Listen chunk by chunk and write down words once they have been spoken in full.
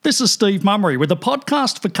This is Steve Mummery with a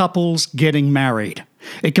podcast for couples getting married.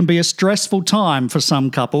 It can be a stressful time for some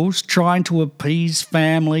couples trying to appease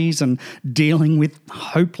families and dealing with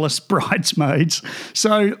hopeless bridesmaids.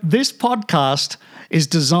 So this podcast is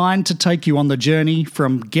designed to take you on the journey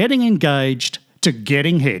from getting engaged to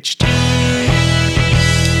getting hitched.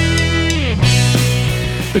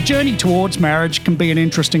 The journey towards marriage can be an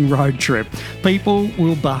interesting road trip. People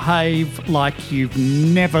will behave like you've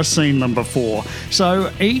never seen them before. So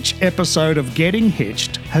each episode of Getting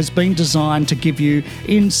Hitched has been designed to give you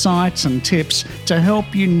insights and tips to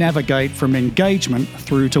help you navigate from engagement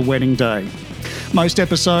through to wedding day. Most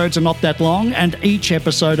episodes are not that long, and each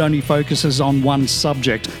episode only focuses on one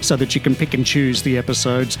subject so that you can pick and choose the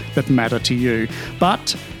episodes that matter to you.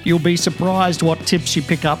 But you'll be surprised what tips you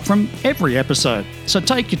pick up from every episode. So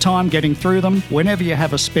take your time getting through them whenever you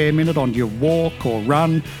have a spare minute on your walk or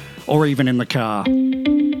run, or even in the car.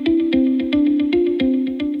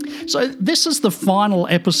 So this is the final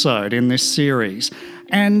episode in this series,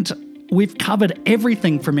 and we've covered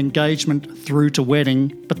everything from engagement through to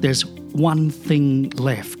wedding, but there's one thing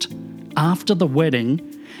left. After the wedding,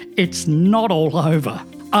 it's not all over.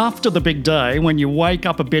 After the big day, when you wake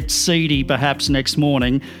up a bit seedy perhaps next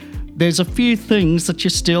morning, there's a few things that you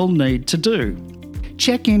still need to do.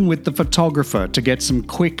 Check in with the photographer to get some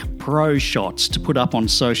quick pro shots to put up on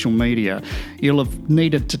social media. You'll have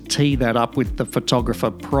needed to tee that up with the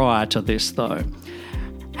photographer prior to this though.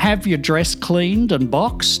 Have your dress cleaned and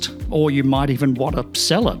boxed, or you might even want to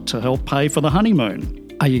sell it to help pay for the honeymoon.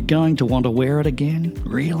 Are you going to want to wear it again?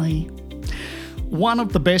 Really? One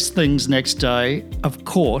of the best things next day, of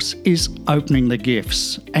course, is opening the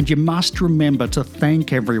gifts. And you must remember to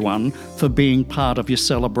thank everyone for being part of your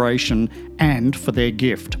celebration and for their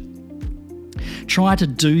gift. Try to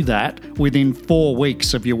do that within 4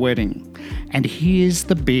 weeks of your wedding. And here's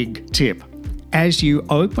the big tip. As you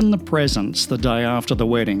open the presents the day after the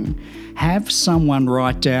wedding, have someone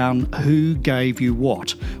write down who gave you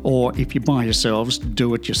what, or if you're by yourselves,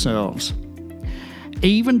 do it yourselves.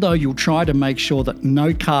 Even though you'll try to make sure that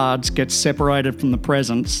no cards get separated from the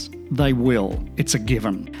presents, they will. It's a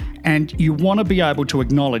given. And you want to be able to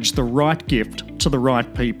acknowledge the right gift to the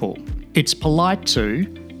right people. It's polite to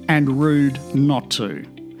and rude not to.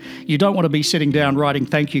 You don't want to be sitting down writing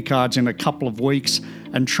thank you cards in a couple of weeks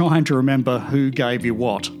and trying to remember who gave you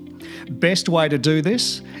what. Best way to do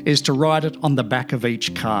this is to write it on the back of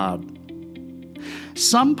each card.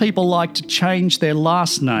 Some people like to change their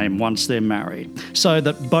last name once they're married, so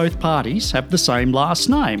that both parties have the same last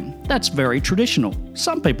name. That's very traditional.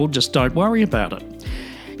 Some people just don't worry about it.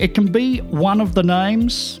 It can be one of the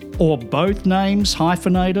names or both names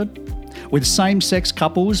hyphenated. With same-sex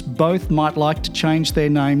couples, both might like to change their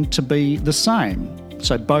name to be the same,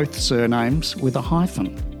 so both surnames with a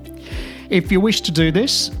hyphen. If you wish to do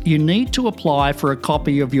this, you need to apply for a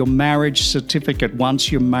copy of your marriage certificate once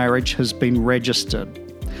your marriage has been registered.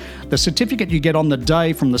 The certificate you get on the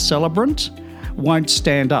day from the celebrant won't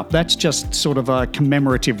stand up. That's just sort of a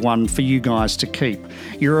commemorative one for you guys to keep.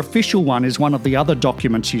 Your official one is one of the other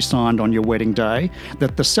documents you signed on your wedding day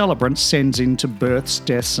that the celebrant sends into births,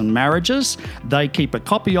 deaths and marriages. They keep a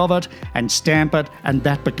copy of it and stamp it, and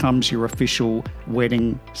that becomes your official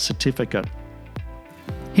wedding certificate.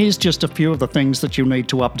 Here's just a few of the things that you'll need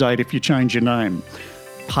to update if you change your name.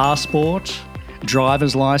 Passport,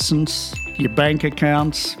 driver's licence, your bank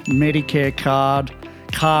accounts, Medicare card,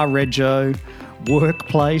 car rego,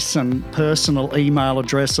 workplace and personal email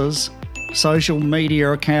addresses, social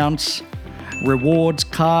media accounts, rewards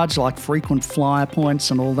cards like frequent flyer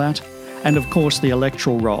points and all that, and of course the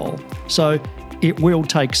electoral roll. So it will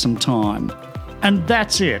take some time. And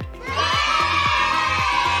that's it.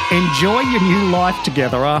 Enjoy your new life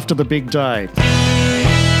together after the big day.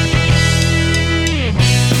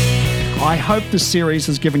 I hope this series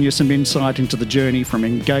has given you some insight into the journey from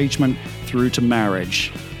engagement through to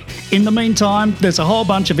marriage. In the meantime, there's a whole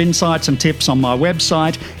bunch of insights and tips on my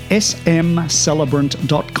website,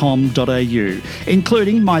 smcelebrant.com.au,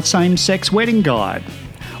 including my same-sex wedding guide,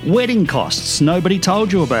 wedding costs nobody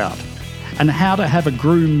told you about, and how to have a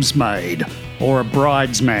groomsmaid or a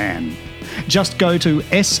bridesman. Just go to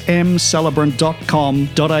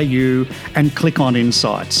smcelebrant.com.au and click on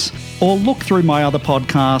Insights, or look through my other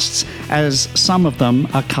podcasts as some of them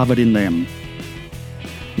are covered in them.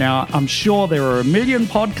 Now, I'm sure there are a million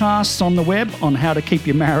podcasts on the web on how to keep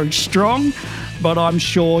your marriage strong, but I'm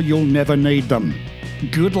sure you'll never need them.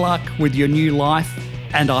 Good luck with your new life,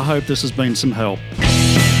 and I hope this has been some help.